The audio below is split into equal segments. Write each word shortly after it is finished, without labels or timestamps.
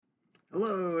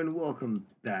Hello and welcome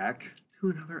back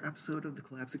to another episode of the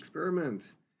Collapse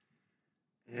Experiment.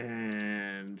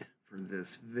 And for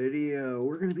this video,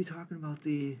 we're going to be talking about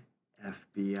the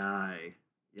FBI.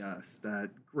 Yes,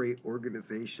 that great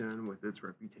organization with its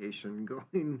reputation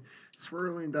going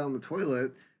swirling down the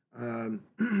toilet.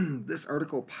 This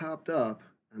article popped up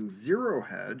on Zero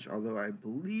Hedge, although I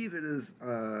believe it is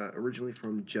originally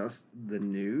from Just the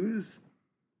News.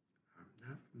 I'm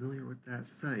not familiar with that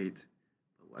site.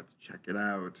 Let's check it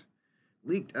out.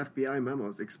 Leaked FBI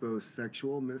memos expose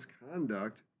sexual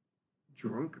misconduct,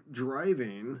 drunk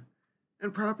driving,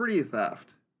 and property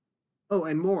theft. Oh,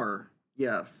 and more.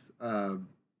 Yes,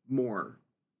 more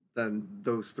than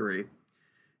those three.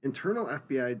 Internal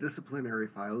FBI disciplinary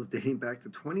files dating back to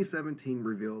 2017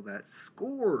 reveal that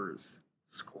scores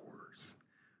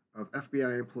of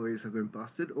FBI employees have been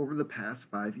busted over the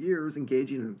past 5 years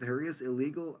engaging in various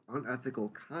illegal, unethical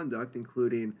conduct,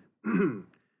 including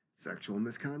sexual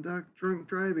misconduct, drunk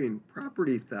driving,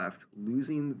 property theft,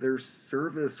 losing their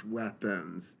service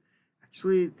weapons.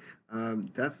 Actually,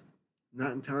 that's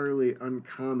not entirely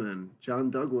uncommon. John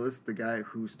Douglas, the guy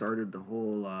who started the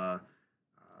whole, I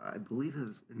believe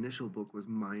his initial book was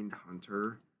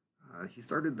Mindhunter. He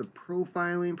started the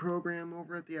profiling program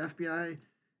over at the FBI.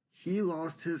 He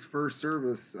lost his first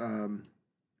service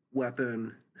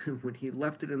weapon when he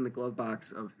left it in the glove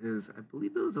box of his, I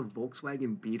believe it was a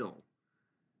Volkswagen Beetle.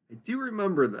 I do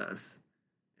remember this.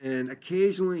 And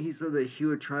occasionally he said that he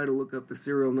would try to look up the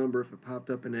serial number if it popped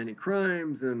up in any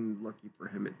crimes, and lucky for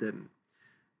him it didn't.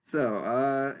 So,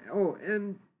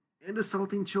 and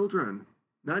assaulting children.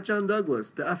 Not John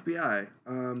Douglas, the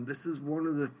FBI. This is one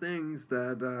of the things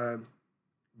that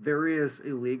various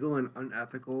illegal and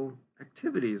unethical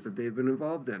activities that they've been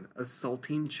involved in.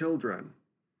 Assaulting children.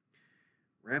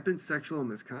 Rampant sexual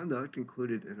misconduct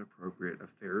included inappropriate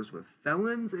affairs with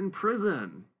felons in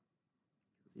prison.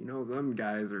 You know, them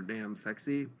guys are damn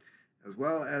sexy. As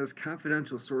well as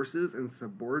confidential sources and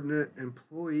subordinate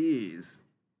employees.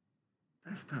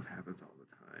 That stuff happens all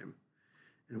the time.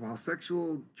 And while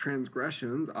sexual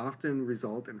transgressions often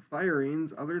result in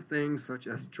firings, other things such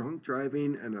as drunk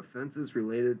driving and offenses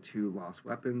related to lost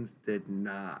weapons did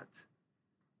not.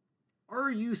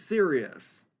 Are you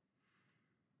serious?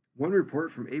 One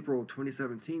report from April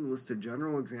 2017 listed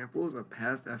general examples of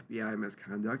past FBI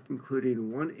misconduct,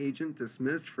 including one agent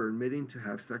dismissed for admitting to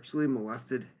have sexually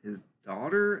molested his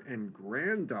daughter and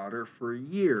granddaughter for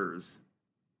years.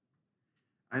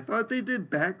 I thought they did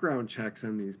background checks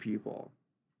on these people.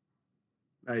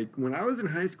 Like, when I was in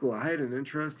high school, I had an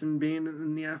interest in being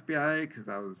in the FBI because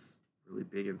I was really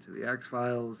big into the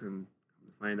X-Files, and come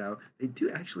to find out, they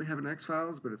do actually have an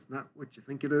X-Files, but it's not what you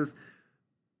think it is.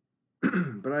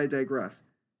 But I digress.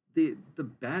 The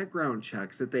background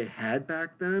checks that they had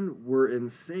back then were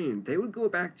insane. They would go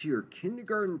back to your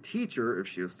kindergarten teacher, if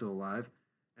she was still alive,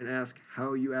 and ask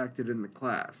how you acted in the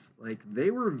class. Like,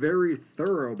 they were very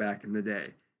thorough back in the day.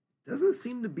 Doesn't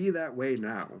seem to be that way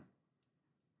now.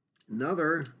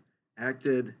 Another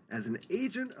acted as an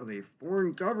agent of a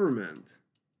foreign government.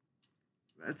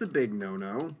 That's a big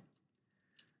no-no.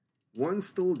 One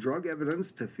stole drug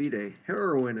evidence to feed a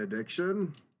heroin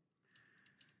addiction.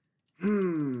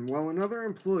 While another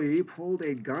employee pulled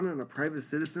a gun on a private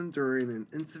citizen during an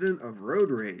incident of road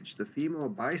rage, the female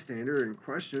bystander in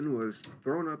question was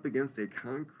thrown up against a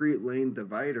concrete lane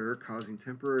divider, causing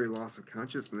temporary loss of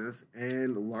consciousness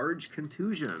and large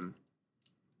contusion.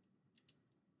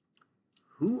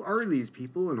 Who are these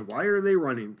people and why are they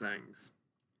running things?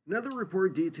 Another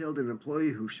report detailed an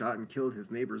employee who shot and killed his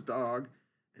neighbor's dog,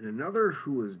 and another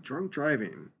who was drunk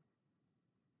driving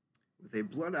with a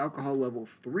blood alcohol level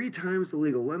 3 times the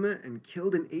legal limit and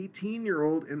killed an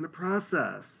 18-year-old in the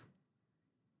process.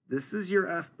 This is your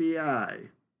FBI.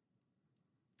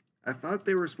 I thought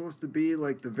they were supposed to be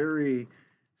like the very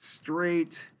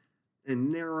straight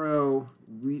and narrow,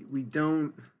 we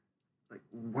don't, like,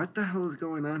 what the hell is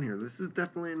going on here? This is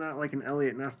definitely not like an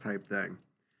Elliot Ness type thing.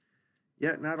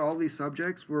 Yet not all these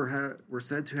subjects were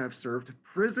said to have served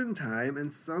prison time,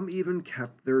 and some even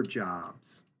kept their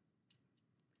jobs.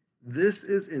 This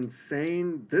is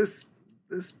insane. This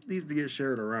needs to get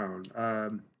shared around.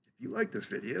 If you like this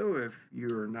video, if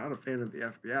you're not a fan of the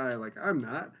FBI, like I'm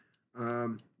not,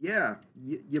 yeah,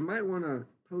 you might want to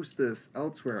post this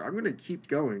elsewhere. I'm going to keep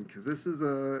going because this is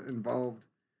a involved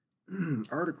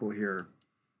article here.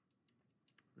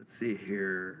 Let's see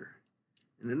here.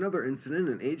 In another incident,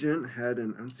 an agent had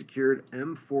an unsecured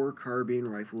M4 carbine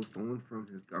rifle stolen from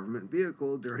his government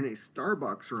vehicle during a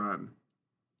Starbucks run.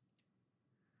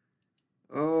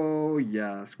 Oh,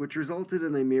 yes, which resulted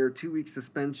in a mere 2-week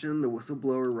suspension. The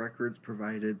whistleblower records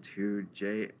provided to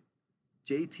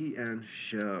JTN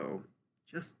show.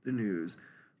 Just the news.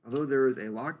 Although there was a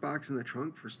lockbox in the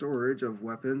trunk for storage of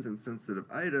weapons and sensitive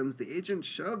items, the agent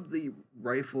shoved the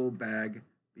rifle bag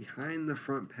behind the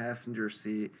front passenger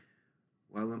seat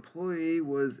while an employee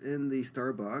was in the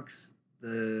Starbucks.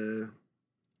 The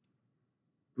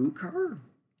Booker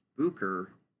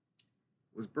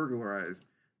was burglarized.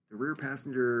 The rear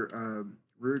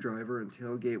driver and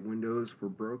tailgate windows were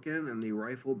broken, and the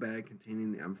rifle bag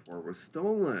containing the M4 was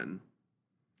stolen.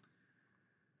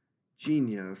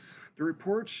 Genius. The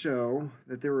reports show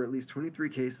that there were at least 23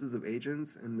 cases of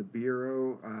agents and the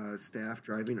Bureau staff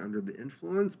driving under the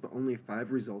influence, but only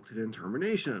 5 resulted in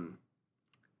termination.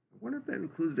 I wonder if that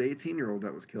includes the 18-year-old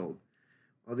that was killed.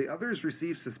 While the others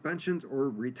received suspensions or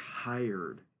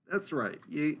retired. That's right.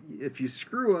 If you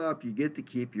screw up, you get to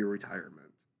keep your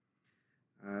retirement.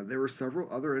 There were several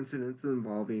other incidents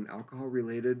involving alcohol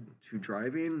related to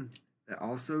driving that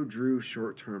also drew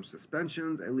short-term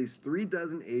suspensions. At least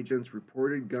 36 agents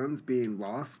reported guns being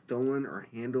lost, stolen, or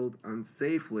handled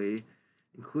unsafely,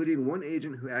 including one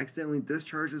agent who accidentally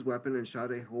discharged his weapon and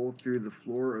shot a hole through the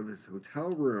floor of his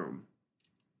hotel room.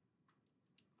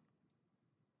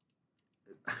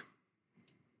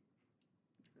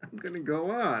 I'm going to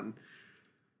go on.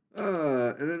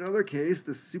 In another case,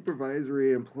 the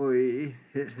supervisory employee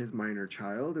hit his minor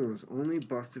child and was only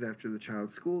busted after the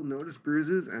child's school noticed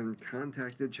bruises and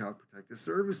contacted Child Protective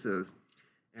Services.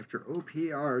 After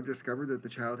OPR discovered that the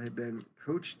child had been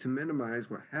coached to minimize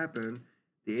what happened,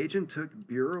 the agent took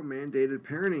bureau-mandated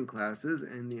parenting classes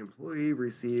and the employee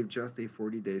received just a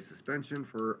 40-day suspension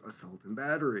for assault and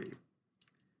battery.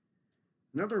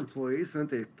 Another employee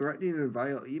sent a threatening and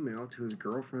vile email to his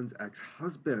girlfriend's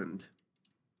ex-husband.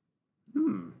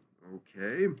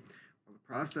 Okay. While the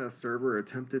process server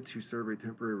attempted to serve a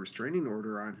temporary restraining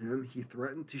order on him, he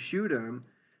threatened to shoot him,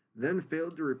 then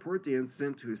failed to report the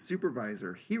incident to his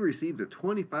supervisor. He received a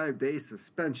 25-day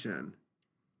suspension.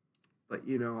 But,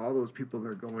 all those people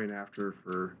they're going after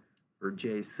for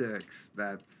J6,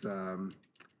 that's,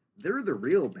 they're the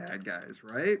real bad guys,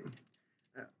 right?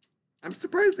 I'm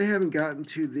surprised they haven't gotten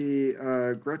to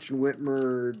the Gretchen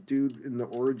Whitmer dude in the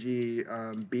orgy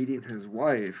beating his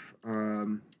wife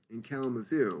in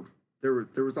Kalamazoo.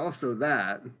 There was also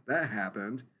that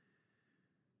happened.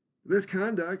 The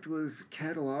misconduct was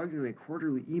cataloged in a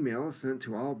quarterly email sent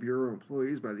to all Bureau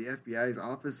employees by the FBI's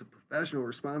Office of Professional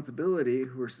Responsibility,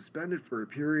 who were suspended for a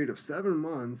period of 7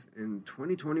 months in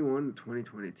 2021 to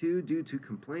 2022 due to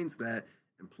complaints that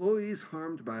employees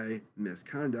harmed by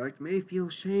misconduct may feel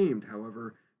shamed.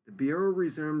 However, the Bureau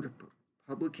resumed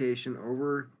publication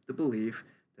over the belief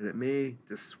that it may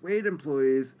dissuade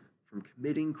employees from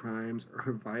committing crimes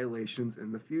or violations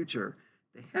in the future.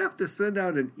 They have to send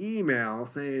out an email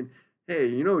saying,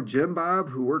 hey, Jim Bob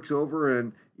who works over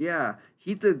and yeah,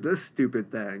 he did this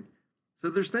stupid thing.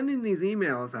 So they're sending these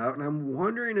emails out, and I'm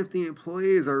wondering if the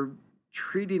employees are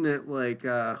treating it like,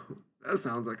 that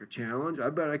sounds like a challenge. I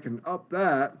bet I can up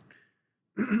that.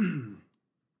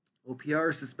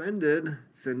 OPR suspended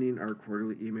sending our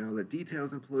quarterly email that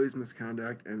details employees'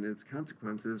 misconduct and its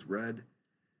consequences, read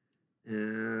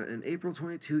an April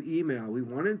 22 email. We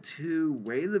wanted to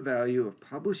weigh the value of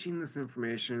publishing this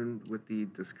information with the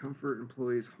discomfort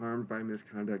employees harmed by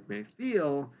misconduct may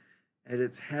feel at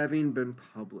its having been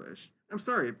published. I'm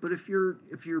sorry, but if you're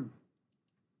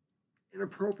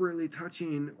inappropriately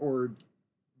touching or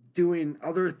doing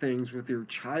other things with your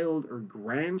child or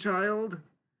grandchild,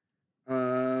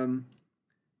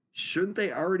 shouldn't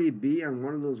they already be on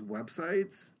one of those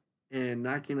websites and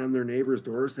knocking on their neighbor's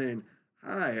door saying,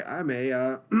 hi, I'm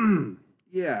a,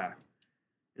 yeah.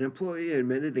 An employee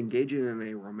admitted engaging in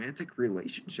a romantic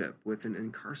relationship with an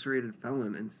incarcerated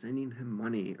felon and sending him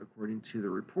money, according to the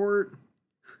report.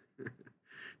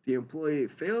 The employee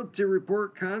failed to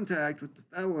report contact with the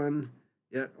felon,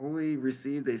 yet only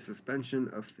received a suspension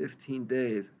of 15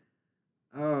 days.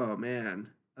 Oh,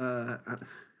 man.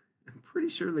 I'm pretty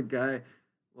sure the guy,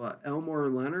 Elmore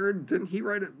Leonard, didn't he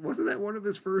write it? Wasn't that one of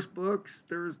his first books?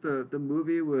 There's the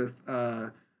movie with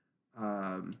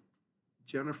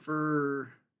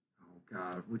Jennifer,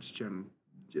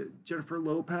 Jennifer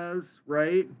Lopez,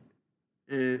 right?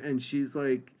 And she's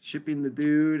like shipping the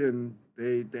dude and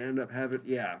they end up having,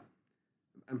 yeah.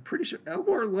 I'm pretty sure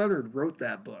Elmore Leonard wrote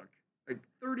that book like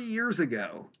 30 years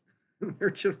ago.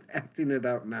 They're just acting it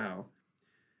out now.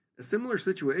 A similar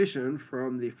situation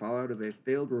from the fallout of a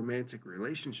failed romantic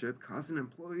relationship caused an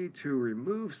employee to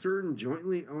remove certain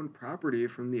jointly owned property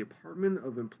from the apartment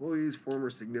of employee's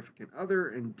former significant other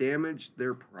and damaged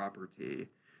their property.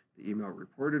 The email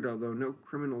reported, although no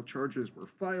criminal charges were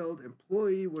filed,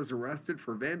 employee was arrested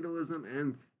for vandalism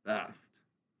and theft.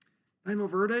 Final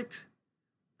verdict?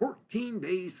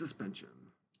 14-day suspension.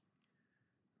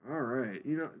 All right.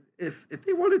 If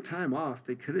they wanted time off,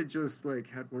 they could have just like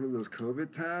had one of those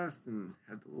COVID tests and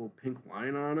had the little pink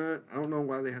line on it. I don't know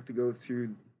why they have to go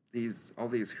through all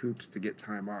these hoops to get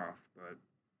time off, but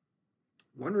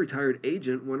one retired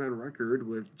agent went on record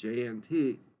with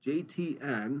JTN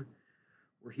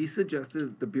where he suggested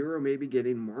that the Bureau may be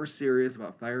getting more serious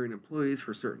about firing employees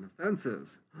for certain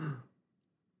offenses.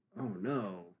 Oh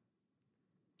no.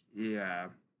 Yeah.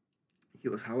 He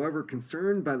was, however,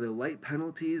 concerned by the light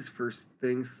penalties for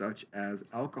things such as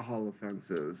alcohol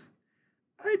offenses.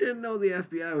 I didn't know the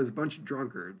FBI was a bunch of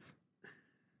drunkards.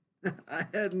 I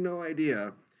had no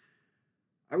idea.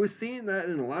 I was seeing that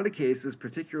in a lot of cases,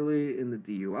 particularly in the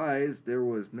DUIs, there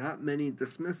was not many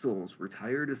dismissals.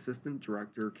 Retired Assistant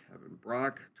Director Kevin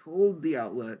Brock told the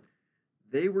outlet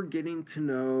they were getting,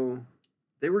 20,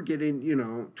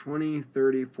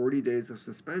 30, 40 days of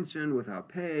suspension without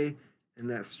pay, and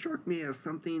that struck me as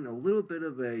something a little bit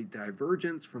of a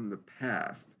divergence from the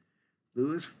past.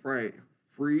 Louis Freya?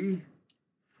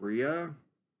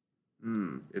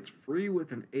 It's free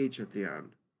with an H at the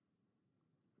end.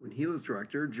 When he was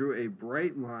director, drew a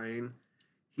bright line.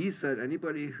 He said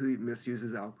anybody who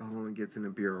misuses alcohol and gets in a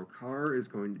Bureau car is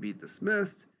going to be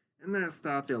dismissed, and that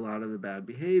stopped a lot of the bad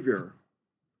behavior.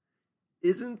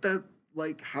 Isn't that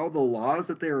like how the laws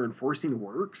that they are enforcing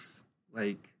works?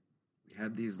 Like, we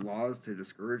have these laws to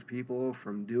discourage people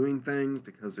from doing things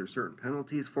because there's certain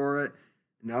penalties for it.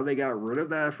 And now they got rid of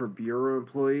that for Bureau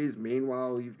employees.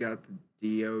 Meanwhile, you've got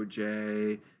the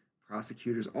DOJ,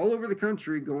 prosecutors all over the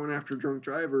country going after drunk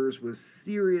drivers with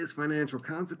serious financial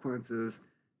consequences.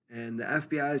 And the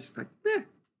FBI is just like,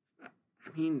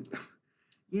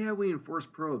 yeah, we enforce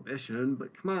prohibition,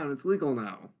 but come on, it's legal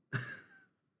now.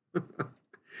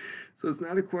 So it's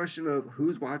not a question of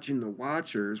who's watching the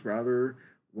watchers. Rather,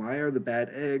 why are the bad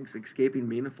eggs escaping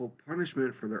meaningful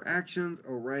punishment for their actions?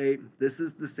 Oh, right, this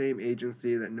is the same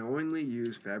agency that knowingly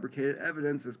used fabricated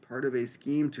evidence as part of a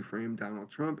scheme to frame Donald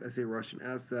Trump as a Russian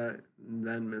asset and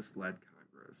then misled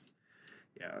Congress.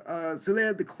 Yeah, so they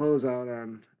had to close out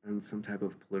on some type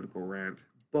of political rant.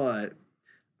 But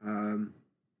the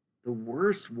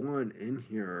worst one in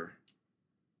here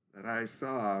that I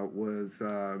saw was...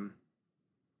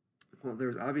 well,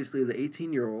 there's obviously the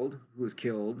 18-year-old who was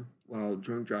killed while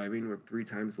drunk driving with 3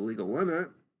 times the legal limit.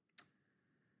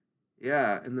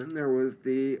 Yeah, and then there was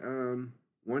the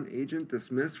one agent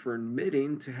dismissed for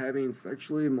admitting to having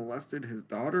sexually molested his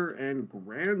daughter and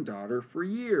granddaughter for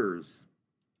years.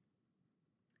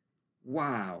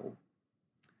 Wow.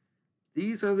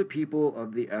 These are the people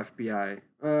of the FBI.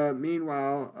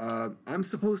 Meanwhile, I'm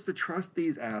supposed to trust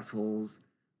these assholes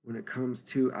when it comes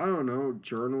to, I don't know,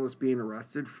 journalists being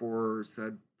arrested for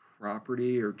said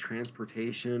property or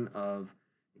transportation of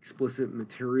explicit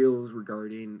materials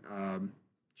regarding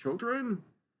children.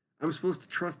 I'm supposed to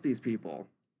trust these people.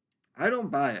 I don't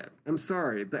buy it. I'm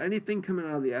sorry, but anything coming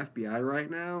out of the FBI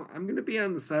right now, I'm going to be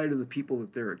on the side of the people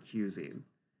that they're accusing.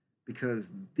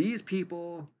 Because these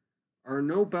people are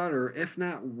no better, if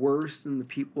not worse, than the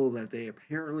people that they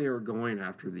apparently are going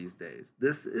after these days.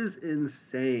 This is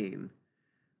insane.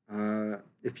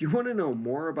 If you want to know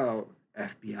more about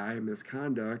FBI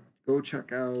misconduct, go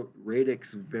check out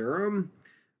Radix Verum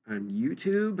on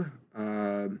YouTube.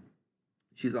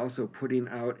 She's also putting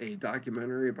out a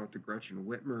documentary about the Gretchen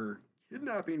Whitmer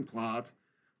kidnapping plot.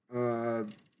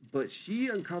 But she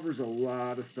uncovers a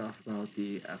lot of stuff about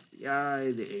the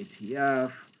FBI, the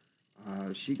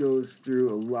ATF. She goes through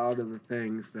a lot of the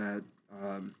things that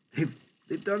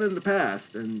they've done in the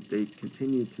past and they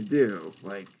continue to do,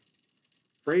 like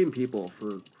frame people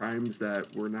for crimes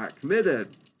that were not committed.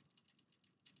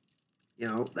 You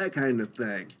know, that kind of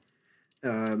thing.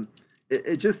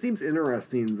 It just seems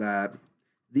interesting that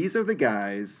these are the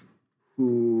guys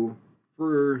who,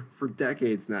 for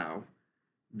decades now,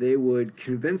 they would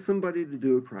convince somebody to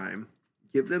do a crime,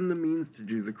 give them the means to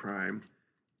do the crime,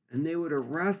 and they would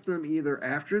arrest them either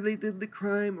after they did the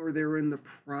crime or they were in the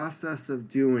process of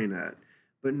doing it.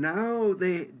 But now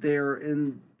they're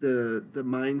in the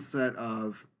mindset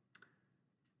of,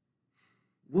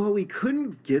 well, we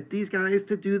couldn't get these guys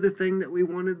to do the thing that we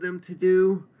wanted them to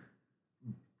do,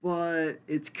 but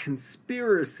it's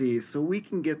conspiracy, so we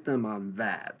can get them on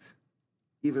that.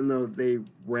 Even though they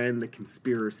ran the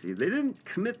conspiracy. They didn't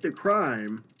commit the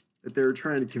crime that they were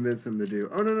trying to convince them to do.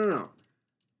 Oh, no.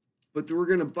 But we're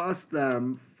going to bust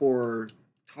them for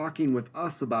talking with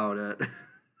us about it.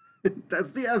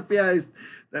 That's the FBI's,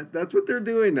 that's what they're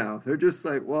doing now. They're just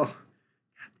like, well,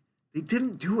 they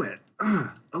didn't do it.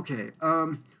 Okay,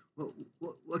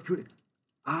 what can we...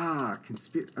 I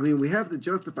mean, we have to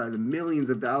justify the millions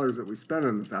of dollars that we spent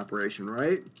on this operation,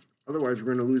 right? Otherwise,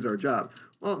 we're going to lose our job.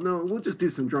 Well, no, we'll just do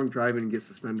some drunk driving and get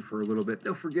suspended for a little bit.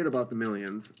 They'll forget about the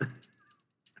millions.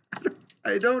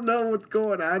 I don't know what's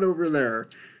going on over there.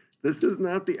 This is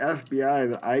not the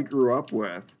FBI that I grew up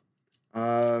with.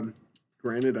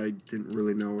 Granted, I didn't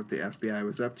really know what the FBI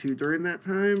was up to during that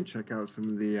time. Check out some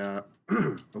of the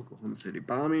Oklahoma City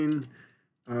bombing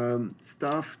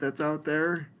stuff that's out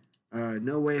there.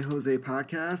 No Way Jose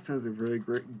podcast has a very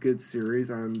good series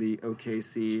on the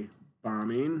OKC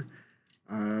bombing.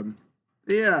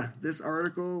 Yeah, this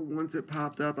article, once it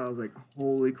popped up, I was like,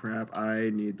 holy crap, I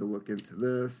need to look into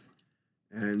this.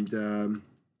 And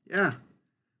yeah,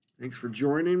 thanks for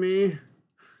joining me.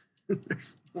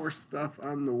 There's more stuff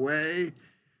on the way.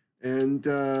 And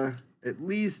at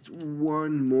least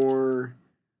one more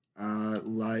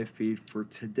live feed for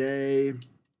today.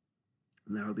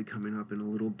 And that'll be coming up in a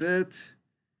little bit.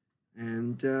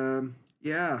 And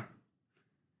yeah,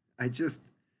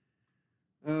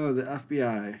 oh, the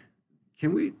FBI.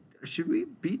 Should we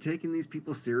be taking these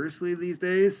people seriously these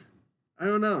days? I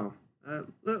don't know.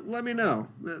 Let me know.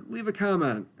 Leave a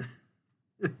comment.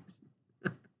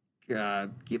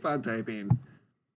 God, keep on typing.